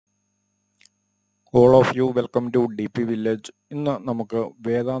All of you, welcome to DP Village. ഇന്ന് നമുക്ക്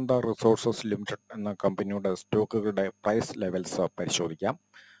വേദാന്ത resources limited എന്ന കമ്പനിയുടെ സ്റ്റോക്കുകളുടെ പ്രൈസ് ലെവൽസ് പരിശോധിക്കാം.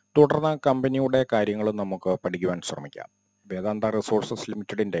 തുടർന്ന് കമ്പനിയുടെ കാര്യങ്ങൾ നമുക്ക് പഠിക്കുവാൻ ശ്രമിക്കാം. വേദാന്ത റിസോഴ്സസ്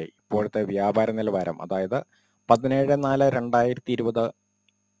ലിമിറ്റഡിന്റെ ഇപ്പോഴത്തെ വ്യാപാര നിലവാരം, അതായത് 17/4/2020,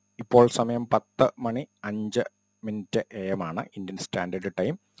 ഇപ്പോൾ സമയം 10:05 AM ആണ് ഇന്ത്യൻ സ്റ്റാൻഡേർഡ്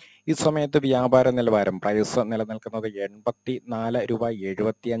ടൈം. ഈ സമയത്ത് വ്യാപാര നിലവാരം പ്രൈസ് നിലനിൽക്കുന്നത് 84.75 രൂപ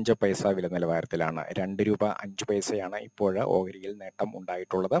വില നിലവാരത്തിലാണ്. 2 രൂപ 5 പൈസയാണ് ഇപ്പോൾ ഓഹരിയിൽ നേട്ടം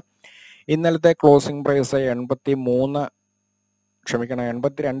ഉണ്ടായിട്ടുള്ളത്. ഇന്നലത്തെ ക്ലോസിംഗ് പ്രൈസ് 82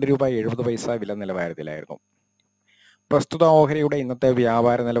 രൂപ 70 വില നിലവാരത്തിലായിരുന്നു. പ്രസ്തുത ഓഹരിയുടെ ഇന്നത്തെ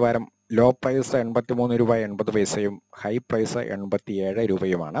വ്യാപാര നിലവാരം ലോ പ്രൈസ് 83 രൂപ 80 ഹൈ പ്രൈസ് 87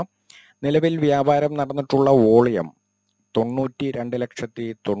 രൂപയുമാണ്. നിലവിൽ വ്യാപാരം നടന്നിട്ടുള്ള വോളിയം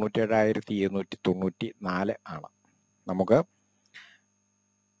 92,97,294 ആണ്. നമുക്ക്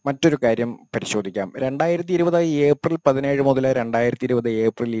മറ്റൊരു കാര്യം പരിശോധിക്കാം. 2020 ഏപ്രിൽ 17 മുതൽ 2020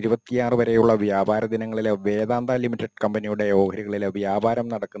 ഏപ്രിൽ 26 വരെയുള്ള വ്യാപാര ദിനങ്ങളിലെ വേദാന്ത ലിമിറ്റഡ് കമ്പനിയുടെ ഓഹരികളിലെ വ്യാപാരം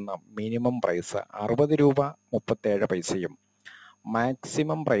നടക്കുന്ന മിനിമം പ്രൈസ് 60 രൂപ 37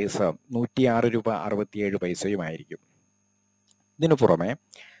 മാക്സിമം പ്രൈസ് 106 രൂപ 67 ആയിരിക്കും. ഇതിനു പുറമെ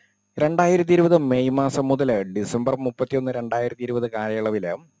 2020 മെയ് മാസം മുതൽ ഡിസംബർ 31, 2020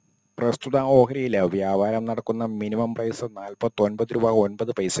 കാലയളവില് പ്രസ്തുത ഓഹരിയില് വ്യാപാരം നടക്കുന്ന മിനിമം പ്രൈസ് 49 രൂപ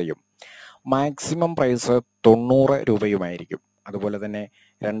 9 മാക്സിമം പ്രൈസ് 90 രൂപയുമായിരിക്കും. അതുപോലെ തന്നെ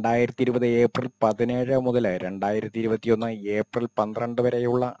 2020 ഏപ്രിൽ 17 മുതൽ 2021 ഏപ്രിൽ 12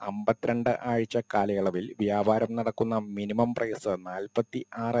 വരെയുള്ള 52 ആഴ്ച കാലയളവിൽ വ്യാപാരം നടക്കുന്ന മിനിമം പ്രൈസ്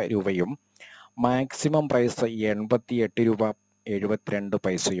 46 രൂപയും മാക്സിമം പ്രൈസ് 88 രൂപ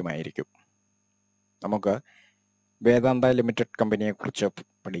 72 ആയിരിക്കും. നമുക്ക് വേദാന്ത ലിമിറ്റഡ് കമ്പനിയെ കുറിച്ച്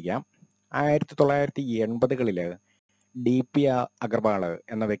പഠിക്കാം. 1980-കളില് DP അഗർവാൾ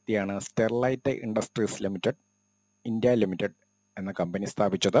എന്ന വ്യക്തിയാണ് Sterlite industries limited India limited എന്ന കമ്പനി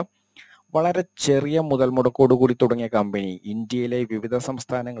സ്ഥാപിച്ചത്. വളരെ ചെറിയ മുതൽ മുടക്കോടുകൂടി തുടങ്ങിയ കമ്പനി ഇന്ത്യയിലെ വിവിധ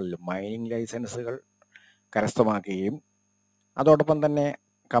സംസ്ഥാനങ്ങളിൽ മൈനിങ് ലൈസൻസുകൾ കരസ്ഥമാക്കുകയും അതോടൊപ്പം തന്നെ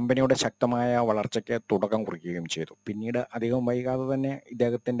കമ്പനിയുടെ ശക്തമായ വളർച്ചയ്ക്ക് തുടക്കം കുറിക്കുകയും ചെയ്തു. പിന്നീട് അധികം വൈകാതെ തന്നെ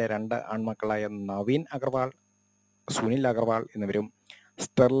ഇദ്ദേഹത്തിന്റെ 2 ആൺമക്കളായ നവീൻ അഗർവാൾ, സുനിൽ അഗർവാൾ എന്നിവരും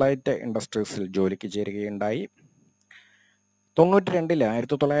സ്റ്റെർലൈറ്റ് ഇൻഡസ്ട്രീസിൽ ജോലിക്ക് ചേരുകയുണ്ടായി.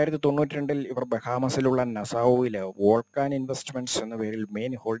 1992 ഇവർ ബഹാമസിലുള്ള നസാവുവില് വോൾക്കാൻ ഇൻവെസ്റ്റ്മെന്റ്സ് എന്ന പേരിൽ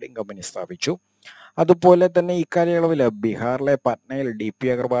മെയിൻ ഹോൾഡിംഗ് കമ്പനി സ്ഥാപിച്ചു. അതുപോലെ തന്നെ ഇക്കാലയളവില് ബീഹാറിലെ പട്നയിൽ DP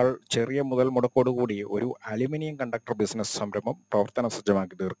അഗർവാൾ ചെറിയ മുതൽ മുടക്കോടുകൂടി ഒരു അലുമിനിയം കണ്ടക്ടർ ബിസിനസ് സംരംഭം പ്രവർത്തന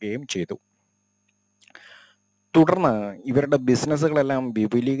സജ്ജമാക്കി തീർക്കുകയും ചെയ്തു. തുടർന്ന് ഇവരുടെ ബിസിനസ്സുകളെല്ലാം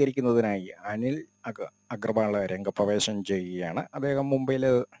വിപുലീകരിക്കുന്നതിനായി അനിൽ അഗർവാൾ രംഗപ്രവേശം ചെയ്യുകയാണ്. അദ്ദേഹം മുംബൈയിൽ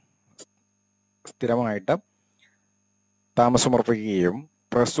സ്ഥിരമായിട്ട് താമസമുറപ്പിക്കുകയും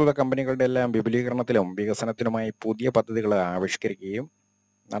പ്രസ്തുത കമ്പനികളുടെ എല്ലാം വിപുലീകരണത്തിലും വികസനത്തിനുമായി പുതിയ പദ്ധതികൾ ആവിഷ്കരിക്കുകയും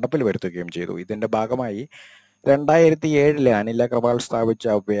നടപ്പിൽ വരുത്തുകയും ചെയ്തു. ഇതിന്റെ ഭാഗമായി 2007 അനിൽ അഗർവാൾ സ്ഥാപിച്ച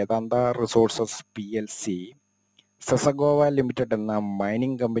വേദാന്ത റിസോഴ്സസ് PLC സെസഗോവ ലിമിറ്റഡ് എന്ന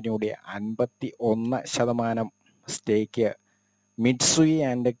മൈനിങ് കമ്പനിയുടെ 51% സ്റ്റേക്ക് മിറ്റ്സുയി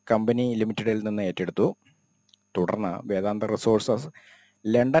ആൻഡ് കമ്പനി ലിമിറ്റഡിൽ നിന്ന് ഏറ്റെടുത്തു. തുടർന്ന് വേദാന്ത റിസോഴ്സസ്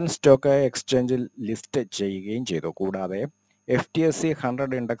ലണ്ടൻ സ്റ്റോക്ക് എക്സ്ചേഞ്ചിൽ ലിസ്റ്റ് ചെയ്യുകയും ചെയ്തു. കൂടാതെ FTSE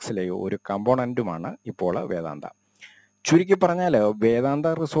 100 ഇൻഡെക്സിലെ ഒരു കമ്പോണന്റുമാണ് ഇപ്പോൾ വേദാന്ത. ചുരുക്കി പറഞ്ഞാൽ വേദാന്ത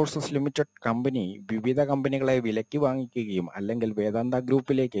റിസോഴ്സസ് ലിമിറ്റഡ് കമ്പനി വിവിധ കമ്പനികളെ വിലയ്ക്ക് വാങ്ങിക്കുകയും അല്ലെങ്കിൽ വേദാന്ത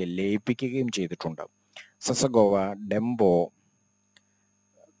ഗ്രൂപ്പിലേക്ക് ലയിപ്പിക്കുകയും ചെയ്തിട്ടുണ്ട്. സെസഗോവ, Dumbo,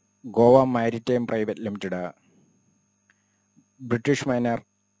 Goa maritime private limited, British minor,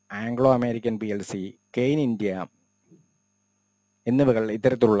 Anglo American PLC, Kane India എന്നിവകൾ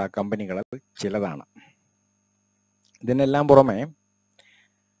ഇത്തരത്തിലുള്ള കമ്പനികൾ ചിലതാണ്. ഇതിനെല്ലാം പുറമെ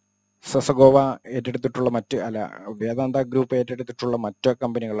സെസഗോവ ഏറ്റെടുത്തിട്ടുള്ള വേദാന്ത ഗ്രൂപ്പ് ഏറ്റെടുത്തിട്ടുള്ള മറ്റ്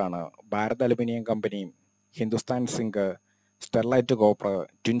കമ്പനികളാണ് Bharat aluminium company, Hindustan zinc, Sterlite copper,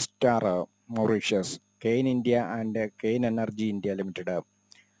 twin star Mauritius, Kane India and Kane energy India limited,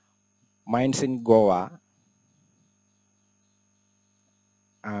 mines in Goa,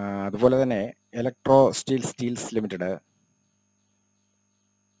 അതുപോലെ തന്നെ electro Steels limited,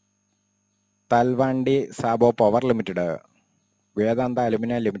 താൽവാണ്ടി Sabo power limited, വേദാന്ത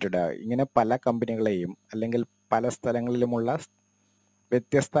aluminium limited, ഇങ്ങനെ പല കമ്പനികളെയും അല്ലെങ്കിൽ പല സ്ഥലങ്ങളിലുമുള്ള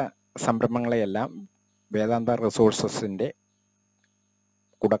വ്യത്യസ്ത സംരംഭങ്ങളെയെല്ലാം വേദാന്ത റിസോഴ്സസിന്റെ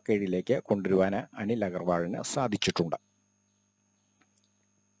കുടക്കീഴിലേക്ക് കൊണ്ടുവരുവാൻ അനിൽ അഗർവാളിന് സാധിച്ചിട്ടുണ്ട്.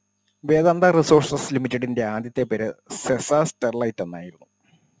 വേദാന്ത റിസോഴ്സസ് ലിമിറ്റഡിന്റെ ആദ്യത്തെ പേര് സെസ സ്റ്റെർലൈറ്റ് എന്നായിരുന്നു.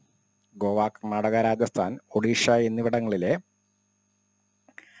 ഗോവ, കർണാടക, രാജസ്ഥാൻ, ഒഡീഷ എന്നിവിടങ്ങളിലെ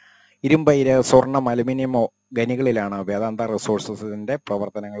ഇരുമ്പയിര്, സ്വർണം, അലുമിനിയം ഖനികളിലാണ് വേദാന്ത റിസോഴ്സസിന്റെ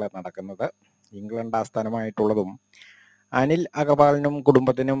പ്രവർത്തനങ്ങൾ നടക്കുന്നത്. ഇംഗ്ലണ്ട് ആസ്ഥാനമായിട്ടുള്ളതും അനിൽ അഗർവാളിനും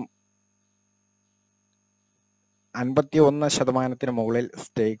കുടുംബത്തിനും 51% മുകളിൽ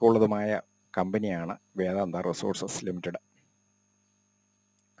സ്റ്റേക്ക് ഉള്ളതുമായ കമ്പനിയാണ് വേദാന്ത റിസോഴ്സസ് ലിമിറ്റഡ്.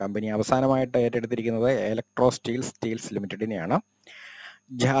 കമ്പനി അവസാനമായിട്ട് ഏറ്റെടുത്തിരിക്കുന്നത് ഇലക്ട്രോ സ്റ്റീൽസ് ലിമിറ്റഡിനെയാണ്.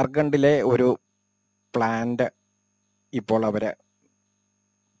 ജാർഖണ്ഡിലെ ഒരു പ്ലാന്റ് ഇപ്പോൾ അവര്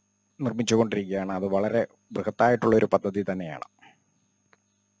നിർമ്മിച്ചുകൊണ്ടിരിക്കുകയാണ്. അത് വളരെ ബൃഹത്തായിട്ടുള്ള ഒരു പദ്ധതി തന്നെയാണ്.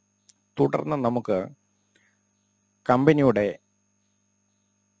 തുടർന്ന് നമുക്ക് കമ്പനിയുടെ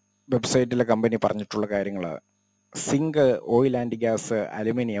വെബ്സൈറ്റിലെ കമ്പനി പറഞ്ഞിട്ടുള്ള കാര്യങ്ങൾ: zinc, oil and gas,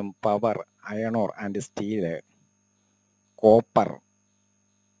 aluminium, power, iron ore and steel, copper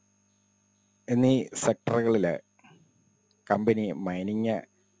എന്നീ സെക്ടറുകളിൽ കമ്പനി മൈനിങ്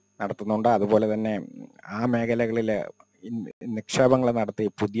നടത്തുന്നുണ്ട്. അതുപോലെ തന്നെ ആ മേഖലകളിൽ നിക്ഷേപങ്ങൾ നടത്തി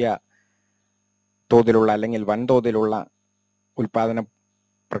പുതിയ തോതിലുള്ള അല്ലെങ്കിൽ വൻതോതിലുള്ള ഉൽപാദന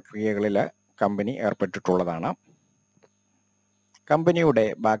പ്രക്രിയകളിൽ കമ്പനി ഏർപ്പെട്ടിട്ടുള്ളതാണ്. കമ്പനിയുടെ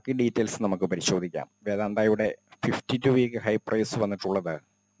ബാക്കി ഡീറ്റെയിൽസ് നമുക്ക് പരിശോധിക്കാം. വേദാന്തയുടെ 52 വീക്ക് ഹൈ പ്രൈസ് വന്നിട്ടുള്ളത്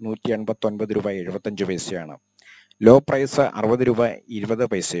 189 രൂപ 75 പൈസയാണ്. ലോ പ്രൈസ് 60 രൂപ 20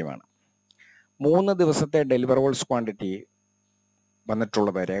 പൈസയുമാണ്. 3 ദിവസത്തെ ഡെലിവറബിൾസ് ക്വാണ്ടിറ്റി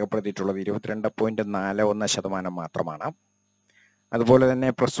വന്നിട്ടുള്ളത് രേഖപ്പെടുത്തിയിട്ടുള്ളത് 22.41% മാത്രമാണ്. അതുപോലെ തന്നെ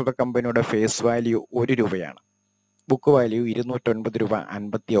പ്രസ്തുത കമ്പനിയുടെ ഫേസ് വാല്യൂ 1 രൂപയാണ്. ബുക്ക് വാല്യൂ 209 രൂപ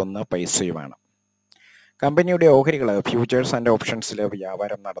 51 പൈസയുമാണ്. കമ്പനിയുടെ ഓഹരികൾ ഫ്യൂച്ചേഴ്സ് ആൻഡ് ഓപ്ഷൻസിൽ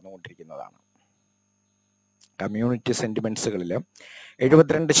വ്യാപാരം നടന്നുകൊണ്ടിരിക്കുന്നതാണ്. കമ്മ്യൂണിറ്റി സെന്റിമെന്റ്സുകളിൽ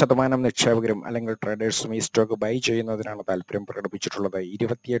 72% നിക്ഷേപകരും അല്ലെങ്കിൽ ട്രേഡേഴ്സും ഈ സ്റ്റോക്ക് ബൈ ചെയ്യുന്നതിനാണ് താല്പര്യം പ്രകടിപ്പിച്ചിട്ടുള്ളത്.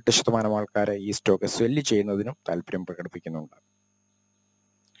 28% ആൾക്കാർ ഈ സ്റ്റോക്ക് സെല്ല് ചെയ്യുന്നതിനും താല്പര്യം പ്രകടിപ്പിക്കുന്നുണ്ട്.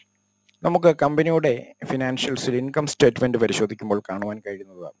 നമുക്ക് കമ്പനിയുടെ ഫിനാൻഷ്യൽസിൽ ഇൻകം സ്റ്റേറ്റ്മെന്റ് പരിശോധിക്കുമ്പോൾ കാണുവാൻ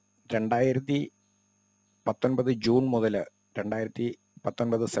കഴിയുന്നത് 2019 ജൂൺ മുതൽ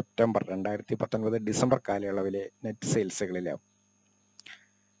 2019 സെപ്റ്റംബർ 2019 ഡിസംബർ കാലയളവിലെ നെറ്റ് സെയിൽസുകളിൽ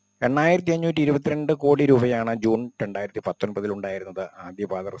 8,522 കോടി രൂപയാണ് ജൂൺ 2019 ഉണ്ടായിരുന്നത്.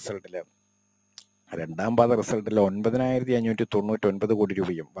 ആദ്യപാദ റിസൾട്ടിൽ. രണ്ടാം പാദ റിസൾട്ടിൽ 9,599 കോടി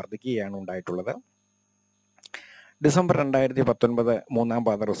രൂപയും വർദ്ധിക്കുകയാണ് ഉണ്ടായിട്ടുള്ളത്. ഡിസംബർ 2019 മൂന്നാം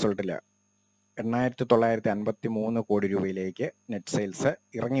പാദ റിസൾട്ടിൽ 8,953 കോടി രൂപയിലേക്ക് നെറ്റ് സെയിൽസ്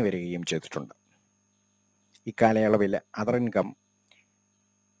ഇറങ്ങി വരികയും ചെയ്തിട്ടുണ്ട്. ഇക്കാലയളവിൽ അതർ ഇൻകം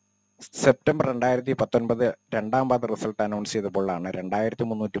സെപ്റ്റംബർ 2019 രണ്ടാം പാദ റിസൾട്ട് അനൗൺസ് ചെയ്തപ്പോഴാണ്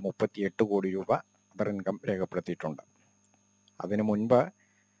 2,338 കോടി രൂപ അതർ ഇൻകം രേഖപ്പെടുത്തിയിട്ടുണ്ട്. അതിനു മുൻപ്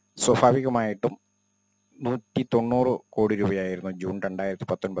സ്വാഭാവികമായിട്ടും 190 കോടി രൂപയായിരുന്നു ജൂൺ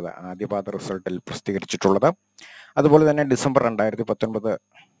 2019 ആദ്യപാദ റിസൾട്ടിൽ പ്രസിദ്ധീകരിച്ചിട്ടുള്ളത്. അതുപോലെ തന്നെ ഡിസംബർ 2019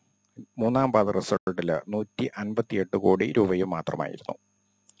 മൂന്നാം പാദ റിസൾട്ടിൽ 158 കോടി രൂപയും മാത്രമായിരുന്നു.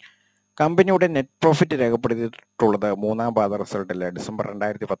 കമ്പനിയുടെ നെറ്റ് പ്രോഫിറ്റ് രേഖപ്പെടുത്തിയിട്ടുള്ളത് മൂന്നാം പാദ റിസൾട്ടിൽ ഡിസംബർ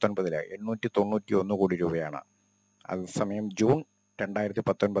 2019 891 കോടി രൂപയാണ്. അതേസമയം ജൂൺ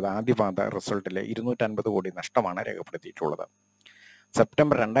 2019 ആദ്യപാദ റിസൾട്ടിൽ 250 കോടി നഷ്ടമാണ് രേഖപ്പെടുത്തിയിട്ടുള്ളത്.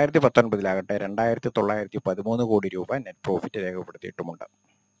 സെപ്റ്റംബർ 2019 2,913 കോടി രൂപ നെറ്റ് പ്രോഫിറ്റ് രേഖപ്പെടുത്തിയിട്ടുമുണ്ട്.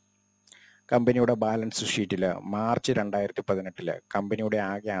 കമ്പനിയുടെ ബാലൻസ് ഷീറ്റിൽ മാർച്ച് 2018 കമ്പനിയുടെ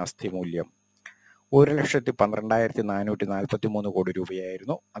ആകെ ആസ്തി മൂല്യം 1,12,443 കോടി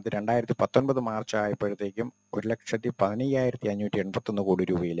രൂപയായിരുന്നു. അത് 2019 മാർച്ച് ആയപ്പോഴത്തേക്കും 1,15,581 കോടി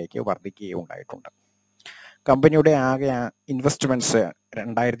രൂപയിലേക്ക് വർദ്ധിക്കുകയും ഉണ്ടായിട്ടുണ്ട്. കമ്പനിയുടെ ആകെ ഇൻവെസ്റ്റ്മെന്റ്സ്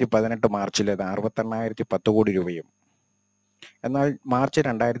 2018 മാർച്ചിൽ 68,010 കോടി രൂപയും എന്നാൽ മാർച്ച്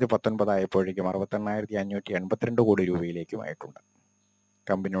 2019 ആയപ്പോഴേക്കും 68,582 കോടി രൂപയിലേക്കുമായിട്ടുണ്ട്.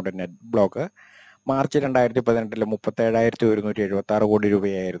 കമ്പനിയുടെ നെറ്റ് ബ്ലോക്ക് മാർച്ച് 2018 37,176 കോടി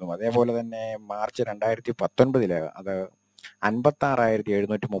രൂപയായിരുന്നു. അതേപോലെ തന്നെ മാർച്ച് 2019 അത്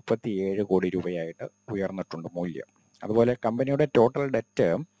 56,737 കോടി രൂപയായിട്ട് ഉയർന്നിട്ടുണ്ട് മൂല്യം. അതുപോലെ കമ്പനിയുടെ ടോട്ടൽ ഡെറ്റ്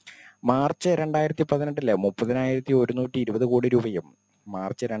മാർച്ച് 2018 30,120 കോടി രൂപയും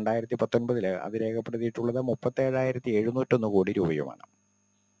മാർച്ച് 2019 അത് രേഖപ്പെടുത്തിയിട്ടുള്ളത് 37,701 കോടി രൂപയുമാണ്.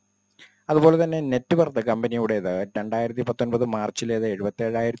 അതുപോലെ തന്നെ നെറ്റ് വർത്ത് കമ്പനിയുടേത് 2019 മാർച്ചിലേത്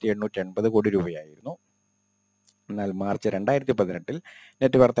 77,880 കോടി രൂപയായിരുന്നു. എന്നാൽ മാർച്ച് 2018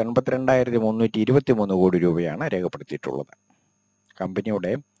 നെറ്റ് വർത്ത് 82,323 കോടി രൂപയാണ് രേഖപ്പെടുത്തിയിട്ടുള്ളത്.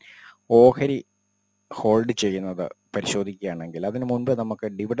 കമ്പനിയുടെ ഓഹരി ഹോൾഡ് ചെയ്യുന്നത് പരിശോധിക്കുകയാണെങ്കിൽ അതിനു മുൻപ് നമുക്ക്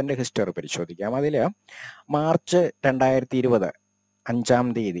ഡിവിഡൻഡ് ഹിസ്റ്ററി പരിശോധിക്കാം. അതിൽ മാർച്ച് 2020 5-ാം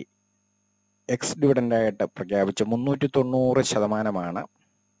തീയതി എക്സ് ഡിവിഡൻഡായിട്ട് പ്രഖ്യാപിച്ച 390%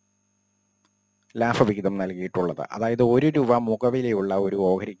 ലാഭവിഹിതം നൽകിയിട്ടുള്ളത്. അതായത് 1 രൂപ മുഖവിലയുള്ള ഒരു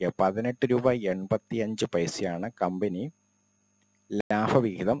ഓഹരിക്ക് 18 രൂപ 85 പൈസയാണ് കമ്പനി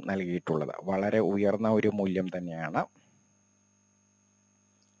ലാഭവിഹിതം നൽകിയിട്ടുള്ളത്. വളരെ ഉയർന്ന ഒരു മൂല്യം തന്നെയാണ്.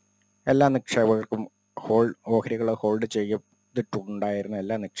 എല്ലാ നിക്ഷേപകർക്കും ഓഹരികൾ ഹോൾഡ് ചെയ്തിട്ടുണ്ടായിരുന്ന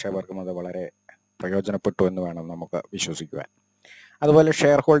എല്ലാ നിക്ഷേപകർക്കും അത് വളരെ പ്രയോജനപ്പെട്ടു എന്ന് വേണം നമുക്ക് വിശ്വസിക്കുവാൻ. അതുപോലെ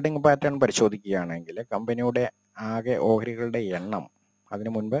ഷെയർ ഹോൾഡിംഗ് പാറ്റേൺ പരിശോധിക്കുകയാണെങ്കിൽ കമ്പനിയുടെ ആകെ ഓഹരികളുടെ എണ്ണം,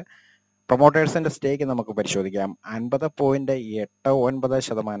 അതിനു മുൻപ് പ്രൊമോട്ടേഴ്സിന്റെ സ്റ്റേക്ക് നമുക്ക് പരിശോധിക്കാം.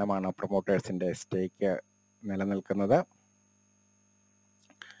 50.89% പ്രൊമോട്ടേഴ്സിന്റെ സ്റ്റേക്ക് നിലനിൽക്കുന്നത്.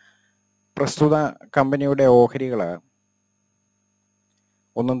 പ്രസ്തുത കമ്പനിയുടെ ഓഹരികൾ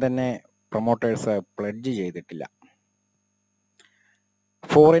ഒന്നും തന്നെ പ്രൊമോട്ടേഴ്സ് പ്ലെഡ്ജ് ചെയ്തിട്ടില്ല.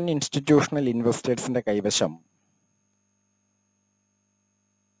 ഫോറിൻ ഇൻസ്റ്റിറ്റ്യൂഷണൽ ഇൻവെസ്റ്റേഴ്സിന്റെ കൈവശം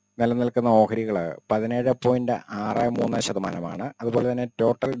നിലനിൽക്കുന്ന ഓഹരികൾ 17.63%. അതുപോലെ തന്നെ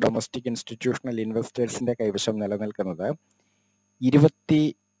ടോട്ടൽ ഡൊമസ്റ്റിക് ഇൻസ്റ്റിറ്റ്യൂഷണൽ ഇൻവെസ്റ്റേഴ്സിന്റെ കൈവശം നിലനിൽക്കുന്നത്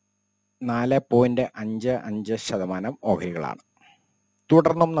 24.55% ഓഹരികളാണ്.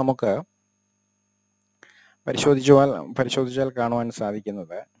 തുടർന്നും നമുക്ക് പരിശോധിച്ചാൽ കാണുവാൻ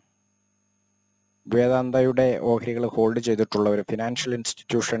സാധിക്കുന്നത് വേദാന്തയുടെ ഓഹരികൾ hold ചെയ്തിട്ടുള്ളവർ financial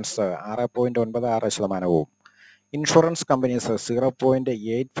institutions 6.96%, insurance companies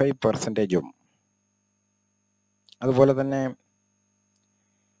 0.85%, അതുപോലെ തന്നെ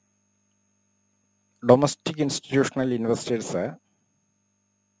domestic institutional investors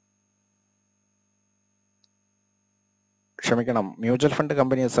mutual fund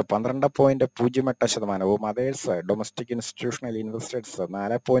companies 12.08%, others domestic institutional investors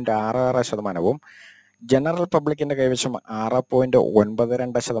 4.66%, general പബ്ലിക്കിന്റെ കൈവശം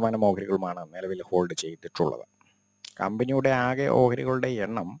 6.92% ഓഹരികളുമാണ് നിലവിൽ ഹോൾഡ് ചെയ്തിട്ടുള്ളത്. കമ്പനിയുടെ ആകെ ഓഹരികളുടെ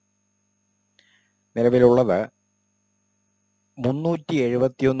എണ്ണം നിലവിലുള്ളത്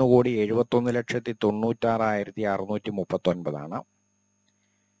 371,71,96,639.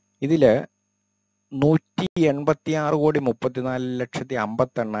 ഇതില്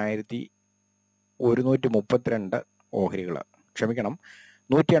 186,34,58,132 ഓഹരികൾ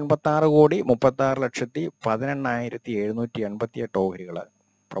 186,36,18,788 ഓഹരികൾ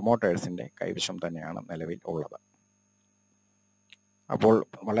പ്രൊമോട്ടേഴ്സിന്റെ കൈവശം തന്നെയാണ് നിലവിൽ ഉള്ളത്. അപ്പോൾ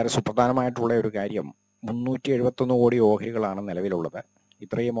വളരെ സുപ്രധാനമായിട്ടുള്ള ഒരു കാര്യം, 371 കോടി ഓഹരികളാണ് നിലവിലുള്ളത്.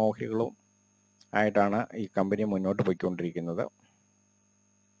 ഇത്രയും ഓഹരികളും ആയിട്ടാണ് ഈ കമ്പനി മുന്നോട്ട് പോയിക്കൊണ്ടിരിക്കുന്നത്.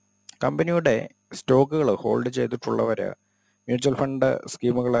 കമ്പനിയുടെ സ്റ്റോക്കുകൾ ഹോൾഡ് ചെയ്തിട്ടുള്ളവര് മ്യൂച്വൽ ഫണ്ട്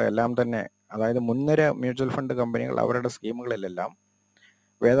സ്കീമുകൾ എല്ലാം തന്നെ, അതായത് മുൻനിര മ്യൂച്വൽ ഫണ്ട് കമ്പനികൾ അവരുടെ സ്കീമുകളിലെല്ലാം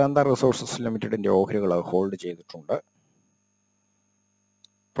വേദാന്ത റിസോഴ്സസ് ലിമിറ്റഡിന്റെ ഓഹരികൾ ഹോൾഡ് ചെയ്തിട്ടുണ്ട്.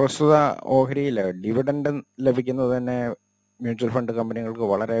 പ്രസ്തുത ഓഹരിയിൽ ഡിവിഡൻഡ് ലഭിക്കുന്നത് തന്നെ മ്യൂച്വൽ ഫണ്ട് കമ്പനികൾക്ക്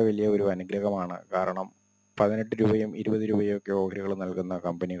വളരെ വലിയ ഒരു അനുഗ്രഹമാണ്. കാരണം 18 രൂപയും 20 രൂപയും ഒക്കെ ഓഹരികൾ നൽകുന്ന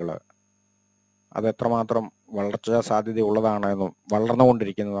കമ്പനികൾ അത് എത്രമാത്രം വളർച്ചാ സാധ്യതയുള്ളതാണോ എന്നും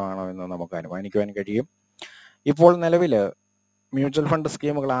വളർന്നുകൊണ്ടിരിക്കുന്നതാണോ എന്നും നമുക്ക് അനുമാനിക്കുവാൻ കഴിയും. ഇപ്പോൾ നിലവിൽ മ്യൂച്വൽ ഫണ്ട്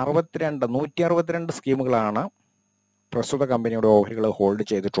സ്കീമുകൾ 162 സ്കീമുകളാണ് പ്രസ്തുത കമ്പനിയുടെ ഓഹരികൾ ഹോൾഡ്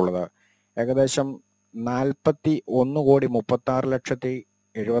ചെയ്തിട്ടുള്ളത്. ഏകദേശം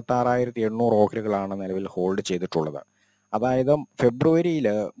 41,36,76,800 ഓഹരികളാണ് നിലവിൽ ഹോൾഡ് ചെയ്തിട്ടുള്ളത്. അതായത് ഫെബ്രുവരിയിൽ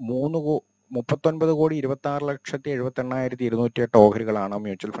 39,26,78,208 ഓഹരികളാണ്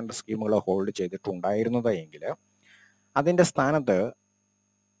മ്യൂച്വൽ ഫണ്ട് സ്കീമുകൾ ഹോൾഡ് ചെയ്തിട്ടുണ്ടായിരുന്നത് എങ്കിൽ അതിന്റെ സ്ഥാനത്ത്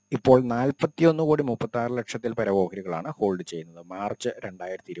ഇപ്പോൾ 41,36,00,000 പരം ഓഹരികളാണ് ഹോൾഡ് ചെയ്യുന്നത്. മാർച്ച്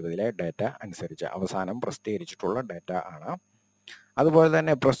 2020 ഡേറ്റ അനുസരിച്ച് അവസാനം പ്രസിദ്ധീകരിച്ചിട്ടുള്ള ഡേറ്റ ആണ്. അതുപോലെ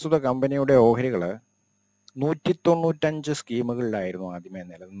തന്നെ പ്രസ്തുത കമ്പനിയുടെ ഓഹരികൾ 195 സ്കീമുകളിലായിരുന്നു ആദ്യമേ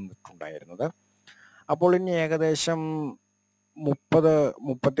നിലനിന്നിട്ടുണ്ടായിരുന്നത്. അപ്പോൾ ഇനി ഏകദേശം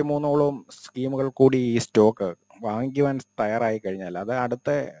 33ഓളം സ്കീമുകൾ കൂടി ഈ സ്റ്റോക്ക് വാങ്ങിക്കുവാൻ തയ്യാറായി കഴിഞ്ഞാൽ അത് അടുത്ത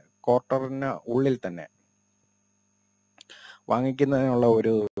ക്വാർട്ടറിന് ഉള്ളിൽ തന്നെ വാങ്ങിക്കുന്നതിനുള്ള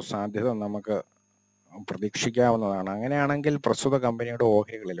ഒരു സാധ്യത നമുക്ക് പ്രതീക്ഷിക്കാവുന്നതാണ്. അങ്ങനെയാണെങ്കിൽ പ്രസ്തുത കമ്പനിയുടെ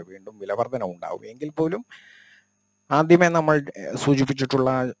ഓഹരികളിൽ വീണ്ടും വിലവർധന ഉണ്ടാവും. എങ്കിൽ പോലും ആദ്യമേ നമ്മൾ സൂചിപ്പിച്ചിട്ടുള്ള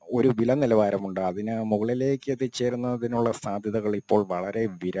ഒരു വില നിലവാരമുണ്ട്. അതിന് മുകളിലേക്ക് എത്തിച്ചേരുന്നതിനുള്ള സാധ്യതകൾ ഇപ്പോൾ വളരെ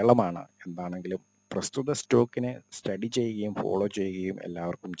വിരളമാണ്. എന്താണെങ്കിലും പ്രസ്തുത സ്റ്റോക്കിനെ സ്റ്റഡി ചെയ്യുകയും ഫോളോ ചെയ്യുകയും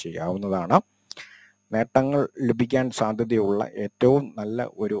എല്ലാവർക്കും ചെയ്യാവുന്നതാണ്. നേട്ടങ്ങൾ ലഭിക്കാൻ സാധ്യതയുള്ള ഏറ്റവും നല്ല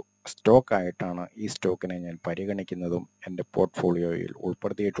ഒരു സ്റ്റോക്ക് ആയിട്ടാണ് ഈ സ്റ്റോക്കിനെ ഞാൻ പരിഗണിക്കുന്നതും എൻ്റെ പോർട്ട്ഫോളിയോയിൽ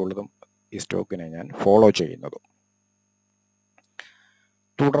ഉൾപ്പെടുത്തിയിട്ടുള്ളതും ഈ സ്റ്റോക്കിനെ ഞാൻ ഫോളോ ചെയ്യുന്നതും.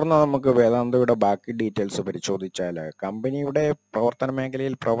 തുടർന്ന് നമുക്ക് വേദാന്തയുടെ ബാക്കി ഡീറ്റെയിൽസ് പരിശോധിച്ചാൽ കമ്പനിയുടെ പ്രവർത്തന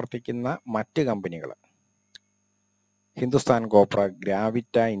മേഖലയിൽ പ്രവർത്തിക്കുന്ന മറ്റ് കമ്പനികൾ ഹിന്ദുസ്ഥാൻ കോപ്പർ,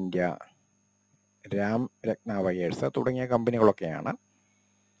 ഗ്രാവിറ്റ ഇന്ത്യ, രാം രത്ന വയേഴ്സ് തുടങ്ങിയ കമ്പനികളൊക്കെയാണ്.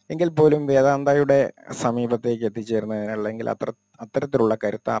 എങ്കിൽ പോലും വേദാന്തയുടെ സമീപത്തേക്ക് എത്തിച്ചേരുന്നതിന് അല്ലെങ്കിൽ അത്തരത്തിലുള്ള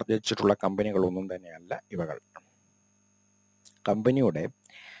കരുത്താർജിച്ചിട്ടുള്ള കമ്പനികളൊന്നും തന്നെയല്ല ഇവകൾ. കമ്പനിയുടെ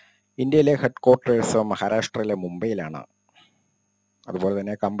ഇന്ത്യയിലെ ഹെഡ് ക്വാർട്ടേഴ്സ് മഹാരാഷ്ട്രയിലെ മുംബൈയിലാണ്. അതുപോലെ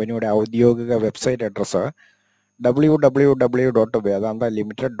തന്നെ കമ്പനിയുടെ ഔദ്യോഗിക വെബ്സൈറ്റ് അഡ്രസ്സ് www.vedanta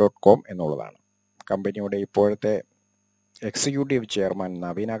limited.com എന്നുള്ളതാണ്. കമ്പനിയുടെ ഇപ്പോഴത്തെ എക്സിക്യൂട്ടീവ് ചെയർമാൻ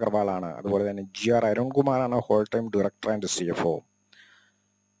നവീൻ അഗർവാളാണ്. അതുപോലെ തന്നെ GR അരുൺകുമാറാണ് whole time director and CFO.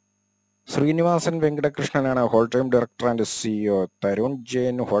 Sreenivasan വെങ്കടകൃഷ്ണനാണ് whole time director and CEO. Tarun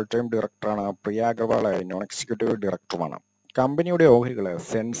Jain whole time ഡയറക്ടറാണ്. പ്രിയ അഗർവാൾ നോൺ എക്സിക്യൂട്ടീവ് ഡയറക്ടറുമാണ്. കമ്പനിയുടെ ഓഹരികൾ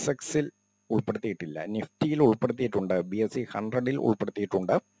സെൻസെക്സിൽ ഉൾപ്പെടുത്തിയിട്ടില്ല, നിഫ്റ്റിയിൽ ഉൾപ്പെടുത്തിയിട്ടുണ്ട്, BSE 100-ൽ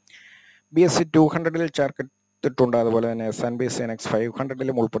ഉൾപ്പെടുത്തിയിട്ടുണ്ട്, BSE 200-ൽ ചേർത്തിട്ടുണ്ട്, അതുപോലെ തന്നെ S&P CNX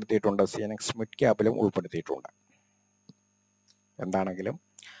 500-ലും ഉൾപ്പെടുത്തിയിട്ടുണ്ട്, CNX മിഡ് ക്യാപ്പിലും ഉൾപ്പെടുത്തിയിട്ടുണ്ട്. എന്താണെങ്കിലും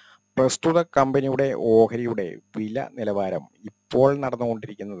പ്രസ്തുത കമ്പനിയുടെ ഓഹരിയുടെ വില നിലവാരം ഇപ്പോൾ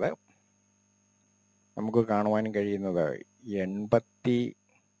നടന്നുകൊണ്ടിരിക്കുന്നത് നമുക്ക് കാണുവാൻ കഴിയുന്നത്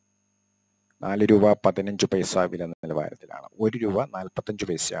 84 രൂപ 15 പൈസ വില നിലവാരത്തിലാണ്. 1 രൂപ 45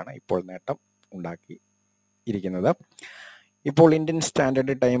 പൈസയാണ് ഇപ്പോൾ നേട്ടം ഉണ്ടാക്കി ഇരിക്കുന്നത്. ഇപ്പോൾ Indian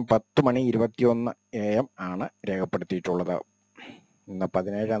standard time 10 money 21 AM ആണ് രേഖപ്പെടുത്തിയിട്ടുള്ളത്. ഇന്ന്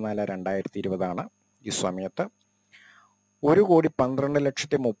 17/4/2020 ഈ സമയത്ത്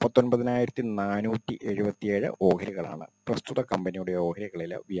 1,12,39,477 ഓഹരികളാണ് പ്രസ്തുത കമ്പനിയുടെ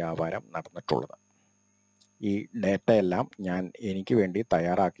ഓഹരികളിൽ വ്യാപാരം നടന്നിട്ടുള്ളത്. ഈ ഡേറ്റ എല്ലാം ഞാൻ എനിക്ക് വേണ്ടി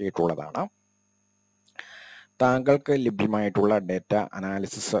തയ്യാറാക്കിയിട്ടുള്ളതാണ്. താങ്കൾക്ക് ലഭ്യമായിട്ടുള്ള ഡേറ്റ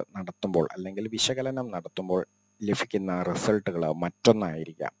അനാലിസിസ് നടത്തുമ്പോൾ അല്ലെങ്കിൽ വിശകലനം നടത്തുമ്പോൾ ലഭിക്കുന്ന റിസൾട്ടുകൾ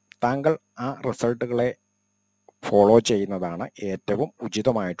മറ്റൊന്നായിരിക്കാം. താങ്കൾ ആ റിസൾട്ടുകളെ ഫോളോ ചെയ്യുന്നതാണ് ഏറ്റവും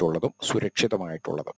ഉചിതമായിട്ടുള്ളതും സുരക്ഷിതമായിട്ടുള്ളതും.